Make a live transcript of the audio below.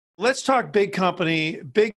let's talk big company,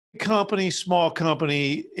 small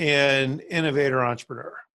company, and innovator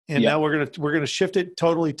entrepreneur. And Yeah. now we're gonna shift it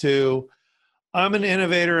totally to I'm an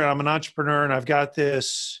innovator and I'm an entrepreneur and I've got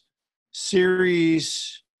this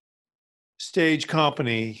series stage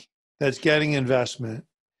company that's getting investment.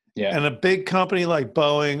 Yeah. And a big company like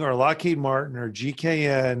Boeing or Lockheed Martin or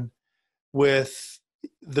GKN with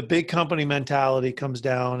the big company mentality comes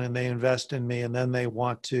down and they invest in me and then they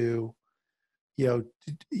want to, you know,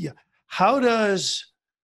 yeah. How does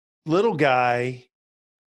little guy,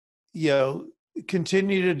 you know,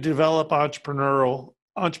 continue to develop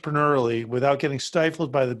entrepreneurially without getting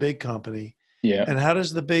stifled by the big company? Yeah. And how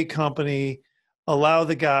does the big company allow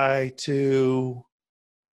the guy to,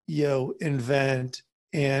 invent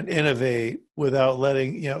and innovate without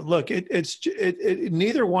letting, look,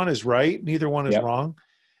 neither one is right. Neither one is Yeah. wrong.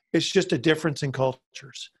 It's just a difference in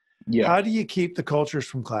cultures. Yeah. How do you keep the cultures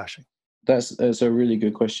from clashing? That's a really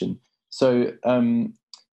good question. So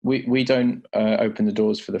we don't open the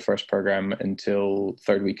doors for the first program until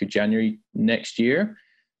third week of January next year.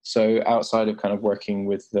 So outside of kind of working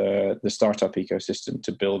with the startup ecosystem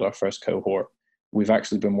to build our first cohort, we've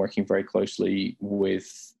actually been working very closely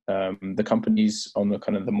with the companies on the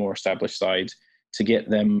kind of the more established side to get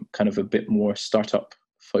them kind of a bit more startup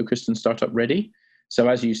focused and startup ready. So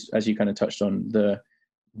as you kind of touched on,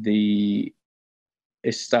 the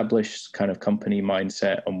established kind of company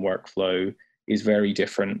mindset and workflow is very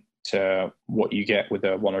different to what you get with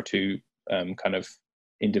a one or two kind of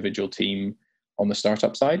individual team on the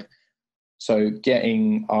startup side. So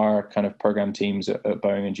getting our kind of program teams at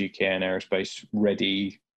Boeing and GKN Aerospace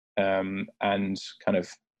ready and kind of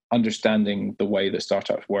understanding the way that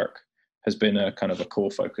startups work has been a kind of a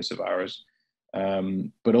core focus of ours.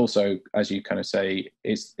 But also, as you kind of say,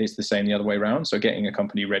 it's the same the other way around. So getting a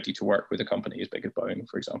company ready to work with a company as big as Boeing,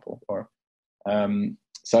 for example. Or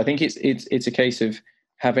so I think it's a case of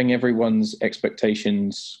having everyone's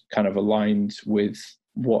expectations kind of aligned with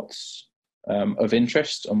what's of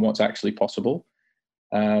interest and what's actually possible.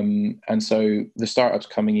 And so the startups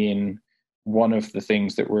coming in, one of the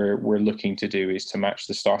things that we're looking to do is to match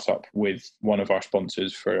the startup with one of our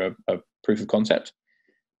sponsors for a proof of concept.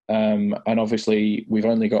 And obviously, we've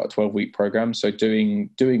only got a 12-week program, so doing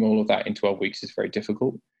all of that in 12 weeks is very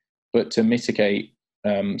difficult. But to mitigate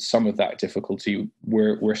some of that difficulty,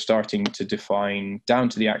 we're starting to define down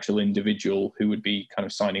to the actual individual who would be kind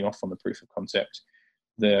of signing off on the proof of concept,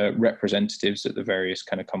 the representatives at the various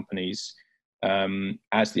kind of companies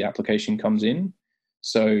as the application comes in.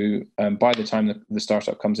 So by the time the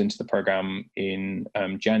startup comes into the program in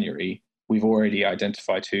January, we've already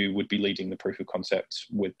identified who would be leading the proof of concept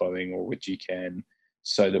with Boeing or with GKN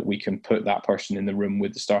so that we can put that person in the room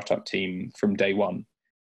with the startup team from day one.